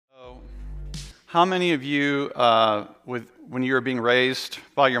How many of you, when you were being raised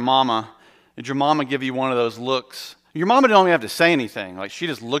by your mama, did your mama give you one of those looks? Your mama don't even have to say anything. Like, she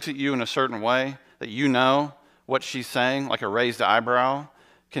just looks at you in a certain way that you know what she's saying, like a raised eyebrow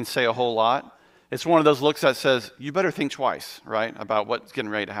can say a whole lot. It's one of those looks that says, you better think twice, right, about what's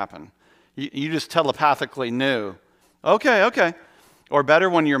getting ready to happen. You just telepathically knew, okay. Or better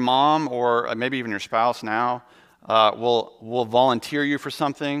when your mom or maybe even your spouse now will volunteer you for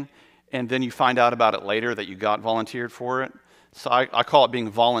something, and then you find out about it later that you got volunteered for it. So I call it being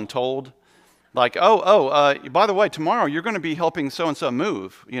voluntold. Like, by the way, tomorrow you're going to be helping so-and-so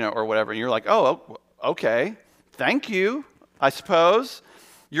move, or whatever. And you're like, oh, okay, thank you, I suppose.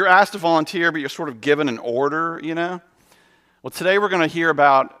 You're asked to volunteer, but you're sort of given an order, Well, today we're going to hear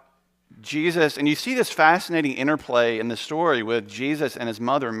about Jesus, and you see this fascinating interplay in the story with Jesus and his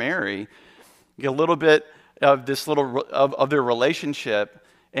mother, Mary. You get a little bit of this of their relationship.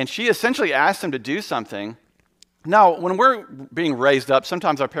 And she essentially asked him to do something. Now, when we're being raised up,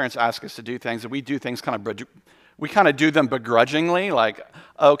 sometimes our parents ask us to do things, and we do things we kind of do them begrudgingly, like,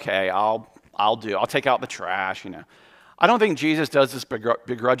 okay, I'll take out the trash, I don't think Jesus does this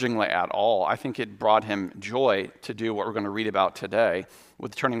begrudgingly at all. I think it brought him joy to do what we're going to read about today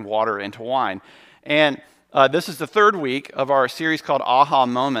with turning water into wine. And this is the third week of our series called Aha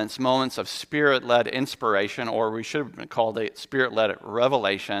Moments, Moments of Spirit-Led Inspiration, or we should have called it Spirit-Led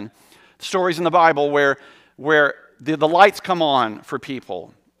Revelation. Stories in the Bible where the lights come on for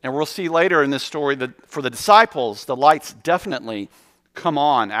people. And we'll see later in this story that for the disciples, the lights definitely come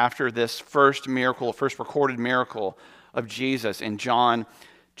on after this first recorded miracle of Jesus in John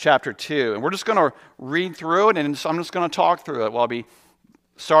chapter 2. And we're just going to read through it, and so I'm just going to talk through it while we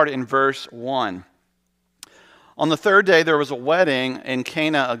start in verse 1. On the third day, there was a wedding in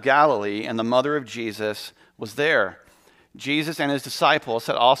Cana of Galilee, and the mother of Jesus was there. Jesus and his disciples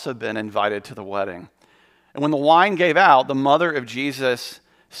had also been invited to the wedding. And when the wine gave out, the mother of Jesus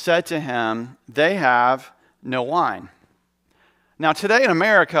said to him, "They have no wine." Now, today in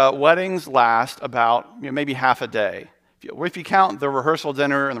America, weddings last about maybe half a day. If you count the rehearsal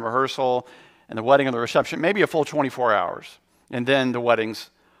dinner and the rehearsal and the wedding and the reception, maybe a full 24 hours. And then the weddings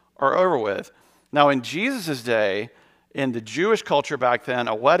are over with. Now, in Jesus' day, in the Jewish culture back then,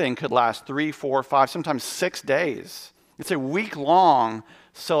 a wedding could last 3, 4, 5, sometimes 6 days. It's a week-long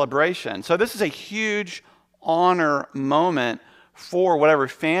celebration. So this is a huge honor moment for whatever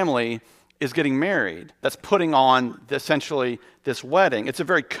family is getting married that's putting on essentially this wedding. It's a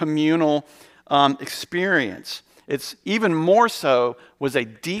very communal experience. It's even more so was a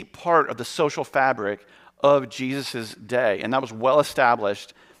deep part of the social fabric of Jesus' day, and that was well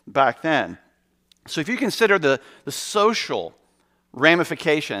established back then. So if you consider the social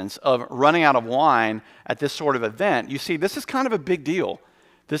ramifications of running out of wine at this sort of event, you see this is kind of a big deal.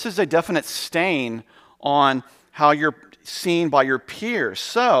 This is a definite stain on how you're seen by your peers.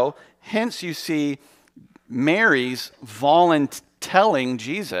 So hence you see Mary's telling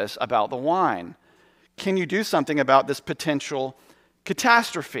Jesus about the wine. Can you do something about this potential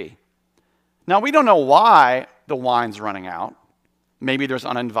catastrophe? Now, we don't know why the wine's running out. Maybe there's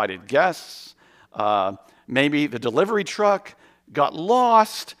uninvited guests. Maybe the delivery truck got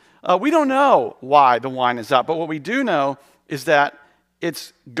lost. We don't know why the wine is out, but what we do know is that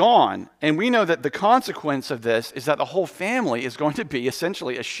it's gone. And we know that the consequence of this is that the whole family is going to be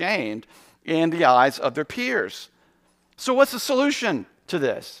essentially ashamed in the eyes of their peers. So what's the solution to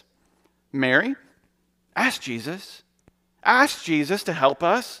this? Mary, ask Jesus. Ask Jesus to help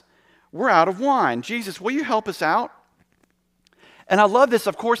us. We're out of wine. Jesus, will you help us out? And I love this,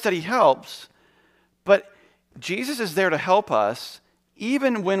 of course, that he helps. But Jesus is there to help us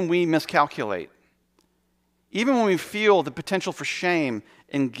even when we miscalculate. Even when we feel the potential for shame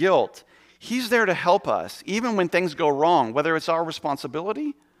and guilt, he's there to help us, even when things go wrong, whether it's our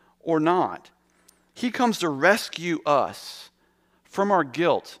responsibility or not. He comes to rescue us from our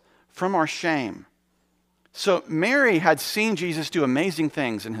guilt, from our shame. So Mary had seen Jesus do amazing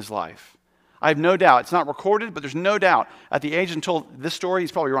things in his life. I have no doubt. It's not recorded, but there's no doubt. At the age until this story,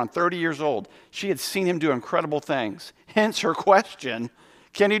 he's probably around 30 years old. She had seen him do incredible things. Hence her question,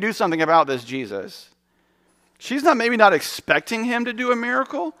 can you do something about this, Jesus? She's maybe not expecting him to do a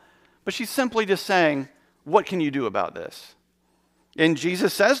miracle, but she's simply just saying, what can you do about this? And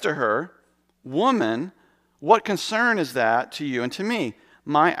Jesus says to her, "Woman, what concern is that to you and to me?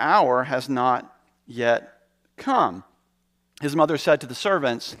 My hour has not yet come." His mother said to the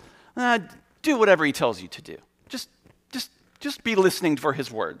servants, "Do whatever he tells you to do. Just be listening for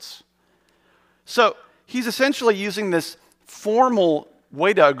his words." So he's essentially using this formal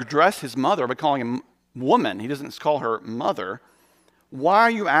way to address his mother by calling him woman. He doesn't call her mother. Why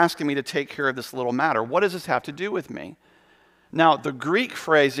are you asking me to take care of this little matter? What does this have to do with me? Now, the Greek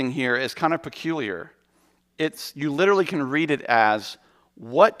phrasing here is kind of peculiar. You literally can read it as,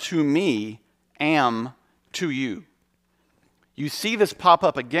 what to me am to you. You see this pop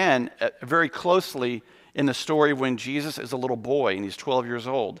up again very closely in the story when Jesus is a little boy and he's 12 years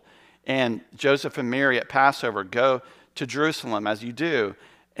old. And Joseph and Mary at Passover go to Jerusalem, as you do,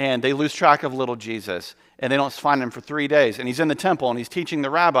 and they lose track of little Jesus. And they don't find him for 3 days. And he's in the temple and he's teaching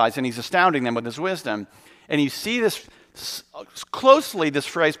the rabbis and he's astounding them with his wisdom. And you see this closely, this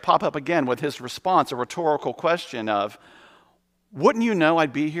phrase pop up again with his response, a rhetorical question of, wouldn't you know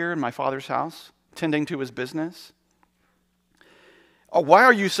I'd be here in my Father's house, tending to his business? Or why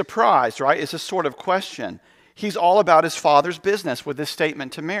are you surprised, right? It's a sort of question. He's all about his Father's business with this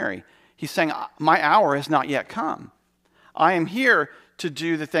statement to Mary. He's saying, my hour has not yet come. I am here to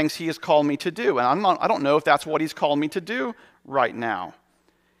do the things he has called me to do. And I don't know if that's what he's called me to do right now.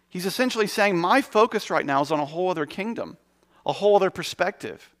 He's essentially saying, my focus right now is on a whole other kingdom, a whole other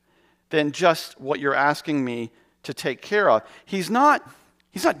perspective than just what you're asking me to take care of. He's not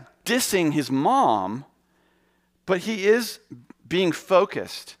dissing his mom, but he is being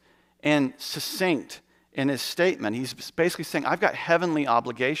focused and succinct in his statement. He's basically saying, I've got heavenly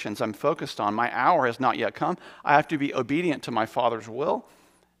obligations I'm focused on. My hour has not yet come. I have to be obedient to my Father's will,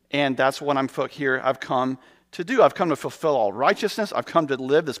 and that's what I've come to do. I've come to fulfill all righteousness. I've come to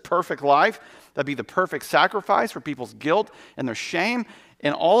live this perfect life. That'd be the perfect sacrifice for people's guilt and their shame.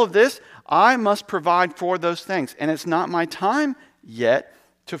 And all of this, I must provide for those things. And it's not my time yet,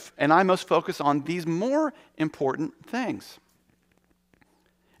 and I must focus on these more important things.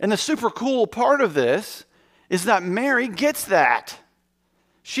 And the super cool part of this is that Mary gets that.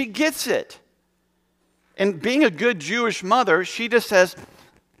 She gets it. And being a good Jewish mother, she just says,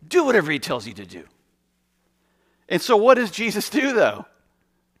 do whatever he tells you to do. And so what does Jesus do, though?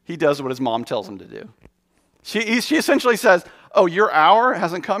 He does what his mom tells him to do. She essentially says, oh, your hour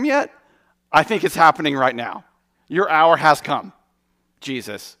hasn't come yet? I think it's happening right now. Your hour has come,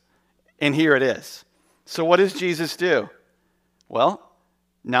 Jesus. And here it is. So what does Jesus do? Well,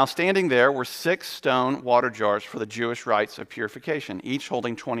 now standing there were 6 stone water jars for the Jewish rites of purification, each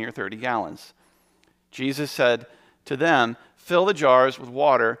holding 20 or 30 gallons. Jesus said to them, fill the jars with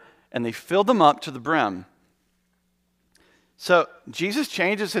water, and they filled them up to the brim. So Jesus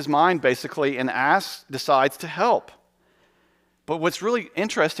changes his mind basically and decides to help. But what's really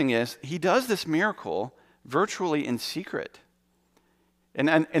interesting is he does this miracle virtually in secret.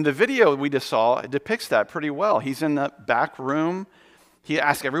 And in the video we just saw, it depicts that pretty well. He's in the back room. He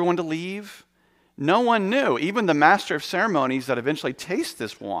asked everyone to leave. No one knew. Even the master of ceremonies that eventually tastes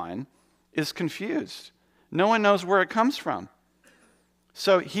this wine is confused. No one knows where it comes from.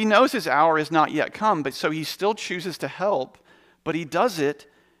 So he knows his hour is not yet come, but so he still chooses to help, but he does it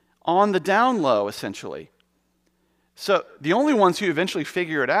on the down low, essentially. So the only ones who eventually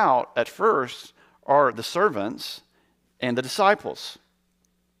figure it out at first are the servants and the disciples.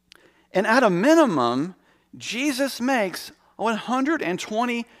 And at a minimum, Jesus makes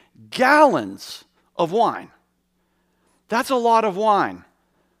 120 gallons of wine. That's a lot of wine.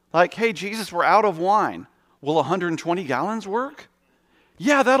 Like, hey, Jesus, we're out of wine. Will 120 gallons work?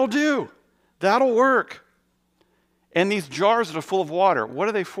 Yeah, that'll do. That'll work. And these jars that are full of water, what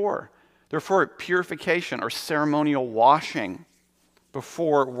are they for? They're for purification or ceremonial washing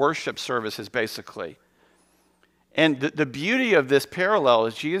before worship services, basically. And the beauty of this parallel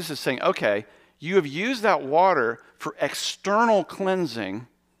is Jesus is saying, okay, you have used that water for external cleansing.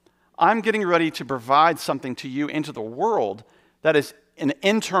 I'm getting ready to provide something to you into the world that is an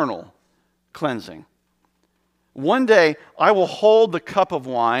internal cleansing. One day, I will hold the cup of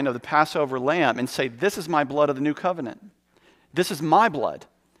wine of the Passover lamb and say, this is my blood of the new covenant. This is my blood.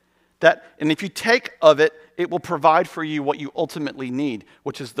 And if you take of it, it will provide for you what you ultimately need,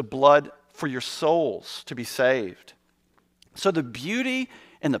 which is the blood for your souls to be saved. So the beauty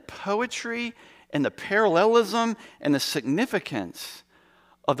and the poetry and the parallelism and the significance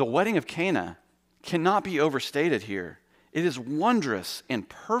of the wedding of Cana cannot be overstated here. It is wondrous and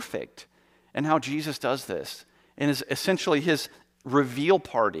perfect in how Jesus does this, and is essentially his reveal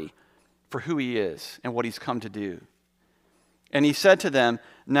party for who he is and what he's come to do. And he said to them,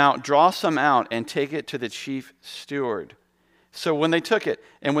 now draw some out and take it to the chief steward. So when they took it,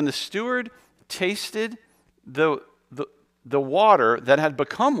 and when the steward tasted the water that had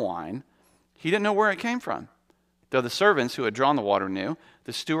become wine, he didn't know where it came from. Though the servants who had drawn the water knew,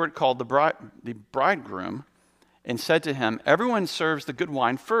 the steward called the bridegroom and said to him, everyone serves the good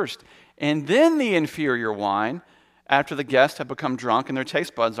wine first, and then the inferior wine after the guests have become drunk and their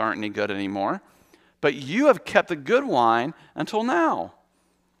taste buds aren't any good anymore. but you have kept the good wine until now."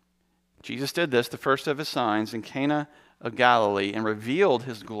 Jesus did this, the first of his signs, in Cana of Galilee, and revealed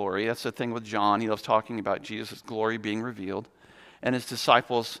his glory. That's the thing with John. He loves talking about Jesus' glory being revealed. And his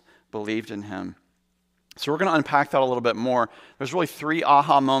disciples believed in him. So we're going to unpack that a little bit more. There's really 3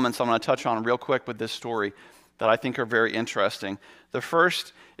 aha moments I'm going to touch on real quick with this story that I think are very interesting. The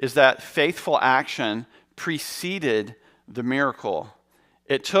first is that faithful action preceded the miracle.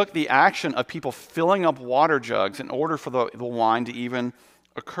 It took the action of people filling up water jugs in order for the wine to even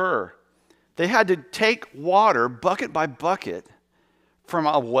occur. They had to take water bucket by bucket from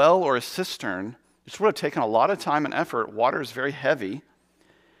a well or a cistern. This would have taken a lot of time and effort. Water is very heavy.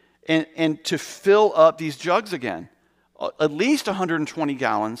 And to fill up these jugs again, at least 120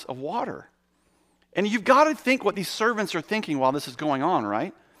 gallons of water. And you've got to think what these servants are thinking while this is going on,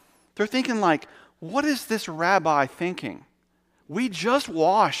 right? They're thinking like, what is this rabbi thinking? We just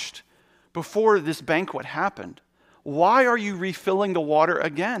washed before this banquet happened. Why are you refilling the water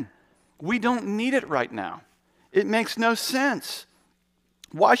again? We don't need it right now. It makes no sense.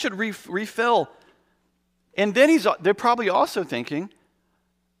 Why should refill? And then they're probably also thinking,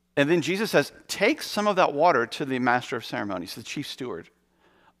 and then Jesus says, take some of that water to the master of ceremonies, the chief steward.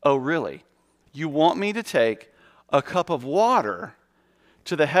 Oh, really? You want me to take a cup of water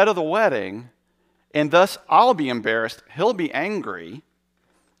to the head of the wedding, and thus I'll be embarrassed, he'll be angry,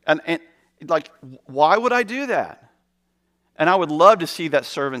 and like, why would I do that? And I would love to see that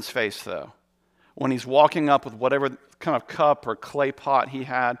servant's face, though, when he's walking up with whatever kind of cup or clay pot he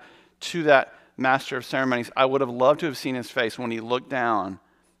had to that master of ceremonies. I would have loved to have seen his face when he looked down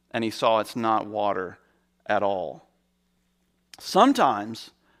and he saw it's not water at all.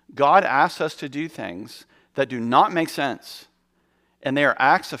 Sometimes God asks us to do things that do not make sense, and they are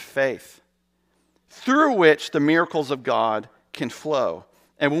acts of faith through which the miracles of God can flow.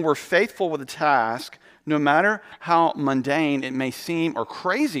 And when we're faithful with a task, no matter how mundane it may seem or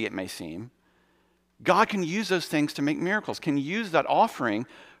crazy it may seem, God can use those things to make miracles, can use that offering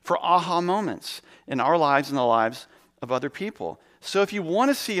for aha moments in our lives and the lives of other people. So if you want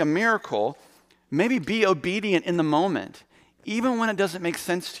to see a miracle, maybe be obedient in the moment, even when it doesn't make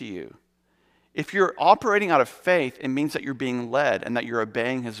sense to you. If you're operating out of faith, it means that you're being led and that you're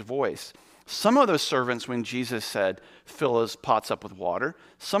obeying his voice. Some of those servants, when Jesus said, fill those pots up with water,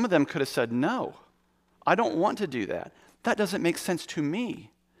 some of them could have said, no, I don't want to do that. That doesn't make sense to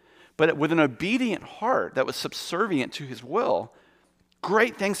me. But with an obedient heart that was subservient to his will,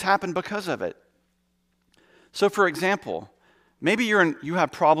 great things happened because of it. So for example, maybe you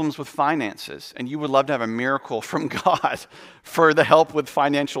have problems with finances and you would love to have a miracle from God for the help with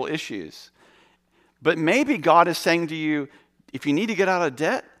financial issues. But maybe God is saying to you, if you need to get out of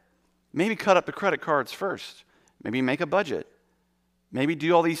debt, maybe cut up the credit cards first. Maybe make a budget. Maybe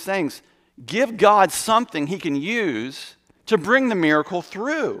do all these things. Give God something he can use to bring the miracle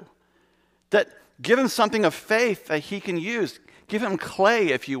through. Give him something of faith that he can use. Give him clay,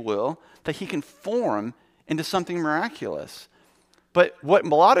 if you will, that he can form into something miraculous. But what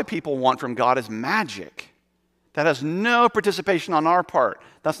a lot of people want from God is magic. That has no participation on our part.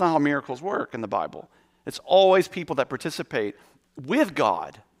 That's not how miracles work in the Bible. It's always people that participate with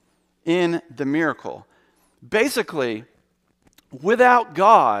God in the miracle. Basically, without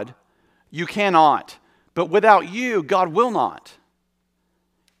God, you cannot. But without you, God will not.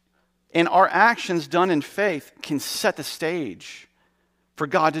 And our actions done in faith can set the stage for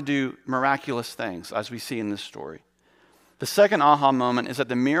God to do miraculous things, as we see in this story. The second aha moment is that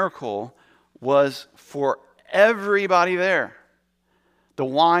the miracle was for everybody there. The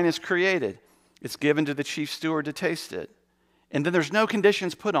wine is created. It's given to the chief steward to taste it. And then there's no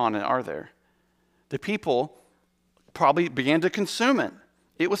conditions put on it, are there? The people probably began to consume it.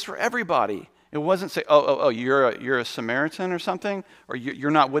 It was for everybody. It wasn't say, you're a Samaritan or something, or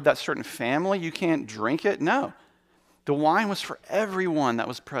you're not with that certain family, you can't drink it. No. The wine was for everyone that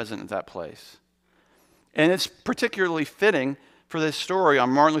was present at that place. And it's particularly fitting for this story on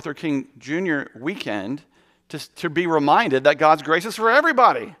Martin Luther King Jr. weekend to be reminded that God's grace is for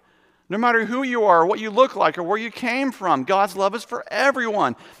everybody. No matter who you are, or what you look like, or where you came from, God's love is for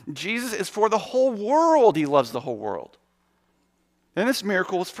everyone. Jesus is for the whole world. He loves the whole world. And this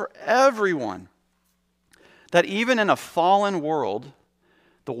miracle is for everyone. That even in a fallen world,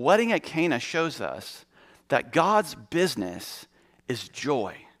 the wedding at Cana shows us that God's business is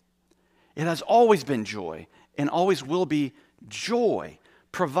joy. It has always been joy and always will be joy,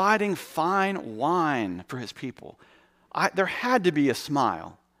 providing fine wine for his people. There had to be a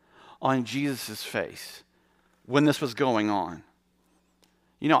smile on Jesus' face when this was going on.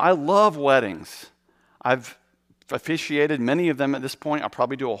 You know, I love weddings. I've officiated many of them at this point. I'll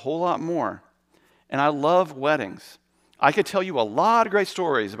probably do a whole lot more. and I love weddings. I could tell you a lot of great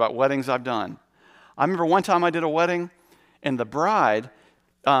stories about weddings I've done. I remember one time I did a wedding, and the bride,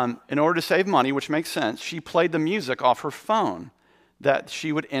 in order to save money, which makes sense, she played the music off her phone that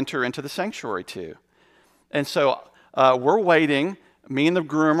she would enter into the sanctuary to. And so we're waiting. Me and the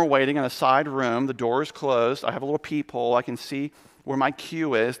groom are waiting in a side room. The door is closed. I have a little peephole. I can see where my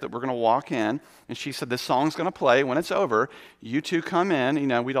cue is that we're going to walk in. And she said, this song's going to play. When it's over, you two come in. You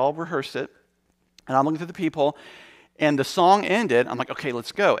know, we'd all rehearsed it. And I'm looking through the peephole. And the song ended. I'm like, okay,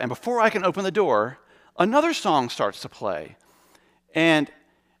 let's go. And before I can open the door, another song starts to play. And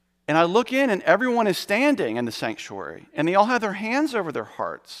I look in, and everyone is standing in the sanctuary. And they all have their hands over their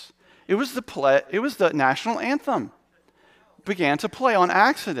hearts. It was the national anthem. Began to play on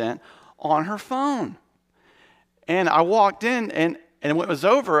accident on her phone. And I walked in, and when it was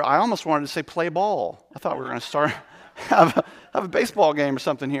over, I almost wanted to say play ball. I thought we were going to start, have a baseball game or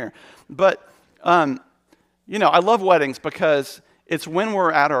something here. But, you know, I love weddings because it's when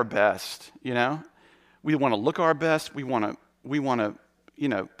we're at our best, you know. We want to look our best. We want to, you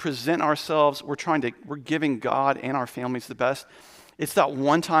know, present ourselves. We're giving God and our families the best. It's that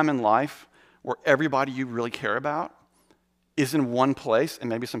one time in life where everybody you really care about is in one place, and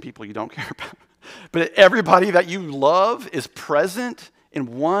maybe some people you don't care about. But everybody that you love is present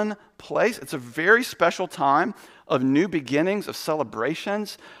in one place. It's a very special time of new beginnings, of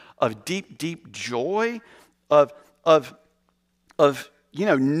celebrations, of deep, deep joy, of you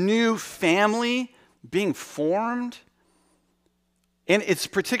know, new family being formed. And it's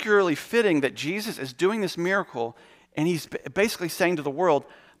particularly fitting that Jesus is doing this miracle, and he's basically saying to the world,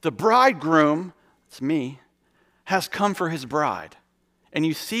 the bridegroom, it's me, has come for his bride. And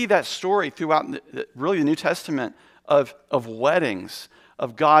you see that story throughout really the New Testament of weddings,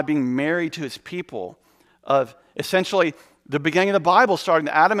 of God being married to his people, of essentially the beginning of the Bible starting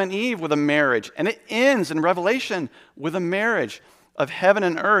with Adam and Eve with a marriage, and it ends in Revelation with a marriage of heaven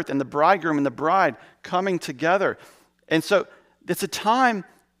and earth and the bridegroom and the bride coming together. And so it's a time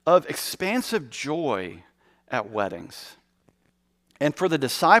of expansive joy at weddings. And for the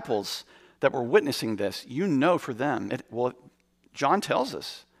disciples that were witnessing this, you know, for them, John tells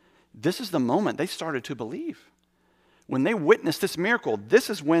us, this is the moment they started to believe. When they witnessed this miracle, this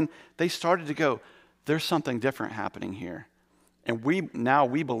is when they started to go, there's something different happening here. And we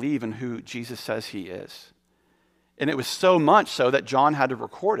believe in who Jesus says he is. And it was so much so that John had to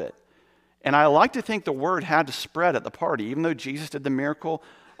record it. And I like to think the word had to spread at the party. Even though Jesus did the miracle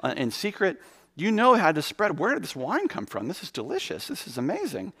in secret, you know it had to spread. Where did this wine come from? This is delicious. This is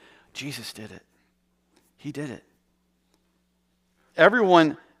amazing. Jesus did it. He did it.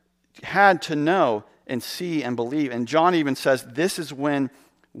 Everyone had to know and see and believe. And John even says this is when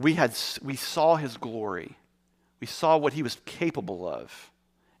we saw his glory. We saw what he was capable of,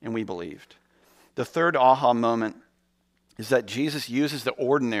 and we believed. The third aha moment is that Jesus uses the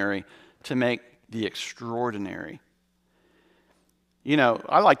ordinary to make the extraordinary. You know,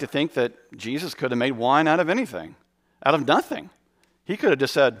 I like to think that Jesus could have made wine out of anything, out of nothing. He could have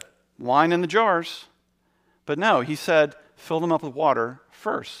just said, wine in the jars. But no, he said, fill them up with water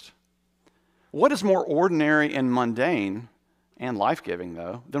first. What is more ordinary and mundane and life-giving,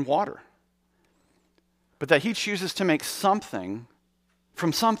 though, than water? But that he chooses to make something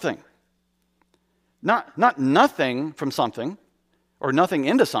from something. Not nothing from something or nothing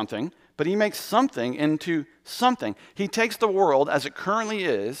into something, but he makes something into something. He takes the world as it currently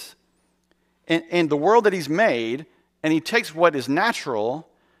is and the world that he's made, and he takes what is natural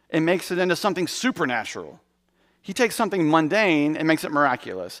and makes it into something supernatural. He takes something mundane and makes it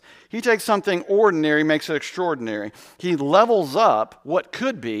miraculous. He takes something ordinary and makes it extraordinary. He levels up what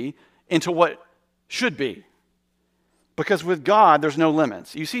could be into what should be. Because with God, there's no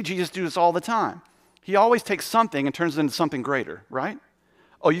limits. You see Jesus do this all the time. He always takes something and turns it into something greater, right?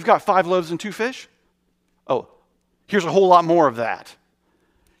 Oh, you've got 5 loaves and 2 fish? Oh, here's a whole lot more of that.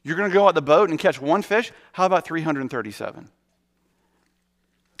 You're going to go out the boat and catch 1 fish? How about 337?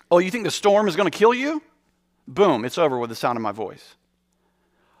 Oh, you think the storm is going to kill you? Boom, it's over with the sound of my voice.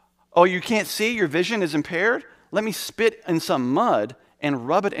 Oh, you can't see? Your vision is impaired? Let me spit in some mud and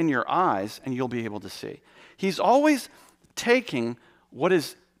rub it in your eyes, and you'll be able to see. He's always taking what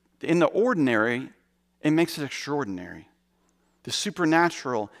is in the ordinary and makes it extraordinary. The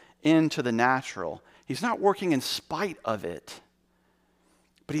supernatural into the natural. He's not working in spite of it.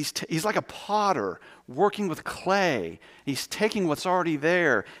 But he's like a potter working with clay. He's taking what's already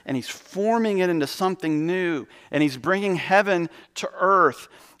there and he's forming it into something new. And he's bringing heaven to earth.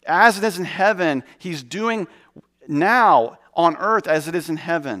 As it is in heaven, he's doing now on earth as it is in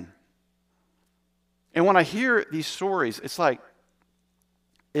heaven. And when I hear these stories, it's like,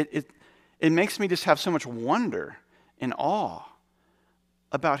 it it makes me just have so much wonder and awe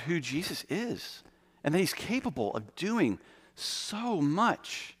about who Jesus is and that he's capable of doing so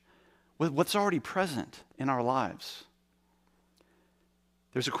much with what's already present in our lives.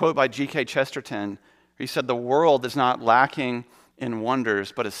 There's a quote by G.K. Chesterton. He said, "The world is not lacking in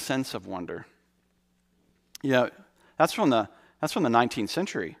wonders, but a sense of wonder." You know, that's from the 19th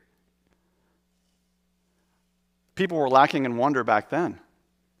century. People were lacking in wonder back then.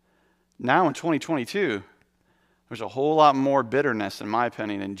 Now in 2022, there's a whole lot more bitterness, in my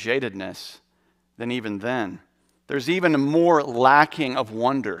opinion, and jadedness than even then. There's even more lacking of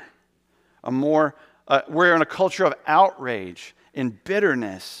wonder. We're in a culture of outrage and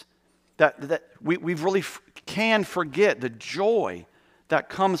bitterness that we really can forget the joy that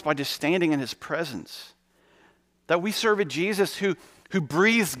comes by just standing in his presence. That we serve a Jesus who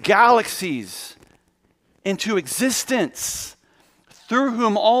breathes galaxies into existence, through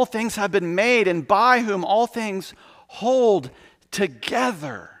whom all things have been made and by whom all things hold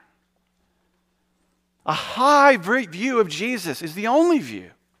together. A high view of Jesus is the only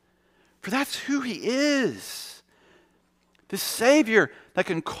view, for that's who he is. The Savior that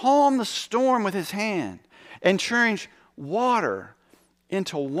can calm the storm with his hand and change water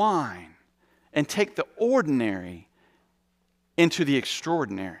into wine and take the ordinary into the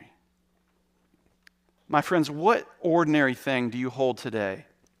extraordinary. My friends, what ordinary thing do you hold today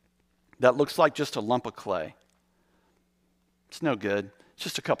that looks like just a lump of clay? It's no good. It's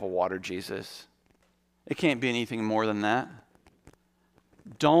just a cup of water, Jesus. It can't be anything more than that.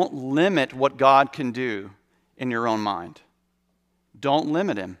 Don't limit what God can do in your own mind. Don't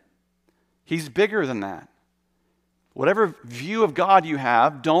limit him. He's bigger than that. Whatever view of God you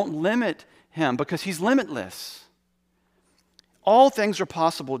have, don't limit him because he's limitless. All things are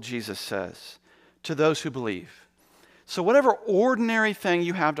possible, Jesus says, to those who believe. So whatever ordinary thing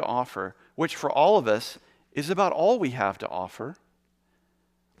you have to offer, which for all of us is about all we have to offer,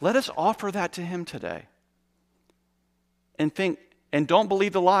 let us offer that to him today. And don't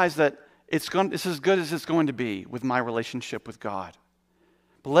believe the lies that it's as good as it's going to be with my relationship with God.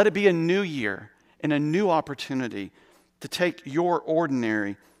 But let it be a new year and a new opportunity to take your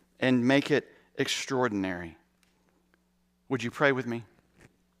ordinary and make it extraordinary. Would you pray with me?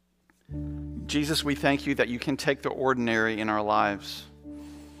 Jesus, we thank you that you can take the ordinary in our lives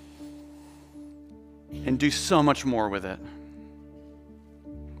and do so much more with it.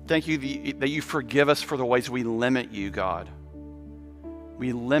 Thank you that you forgive us for the ways we limit you, God.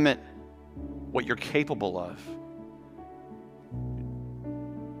 We limit what you're capable of.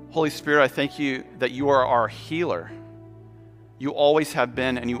 Holy Spirit, I thank you that you are our healer. You always have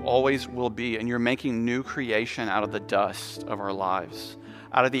been and you always will be, and you're making new creation out of the dust of our lives,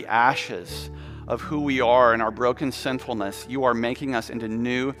 out of the ashes of who we are and our broken sinfulness. You are making us into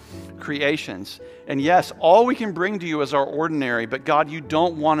new creations. And yes, all we can bring to you is our ordinary, but God, you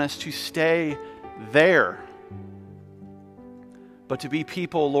don't want us to stay there, but to be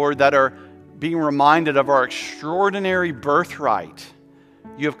people, Lord, that are being reminded of our extraordinary birthright.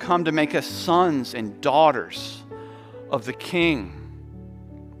 You have come to make us sons and daughters of the King,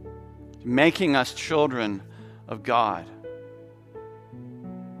 making us children of God.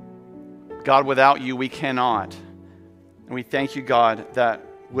 God, without you, we cannot. And we thank you, God, that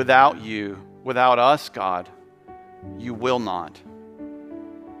without you, without us, God, you will not.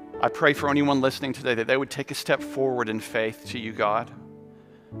 I pray for anyone listening today that they would take a step forward in faith to you, God.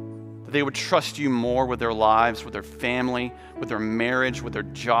 That they would trust you more with their lives, with their family, with their marriage, with their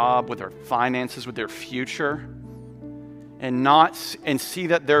job, with their finances, with their future. And see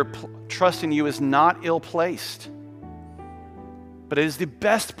that their trust in you is not ill-placed, but it is the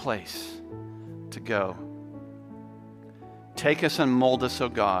best place to go. Take us and mold us, O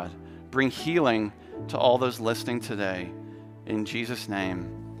God. Bring healing to all those listening today. In Jesus'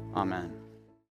 name, amen.